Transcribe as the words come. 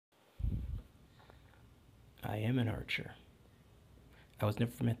I am an archer. I was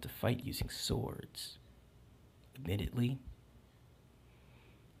never meant to fight using swords. Admittedly,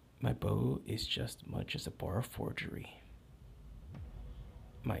 my bow is just much as a bar of forgery.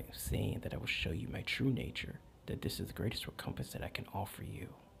 My saying that I will show you my true nature, that this is the greatest recompense that I can offer you.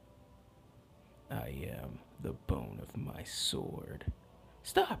 I am the bone of my sword.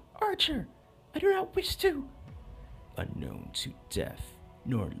 Stop, Archer! I do not wish to! Unknown to death,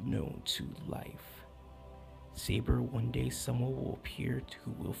 nor known to life. Saber, one day someone will appear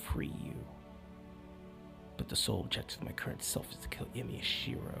who will free you. But the sole objective of my current self is to kill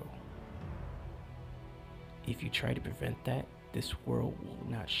Yamashiro. If you try to prevent that, this world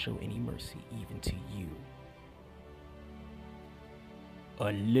will not show any mercy even to you.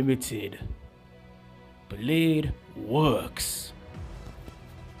 Unlimited. Blade works.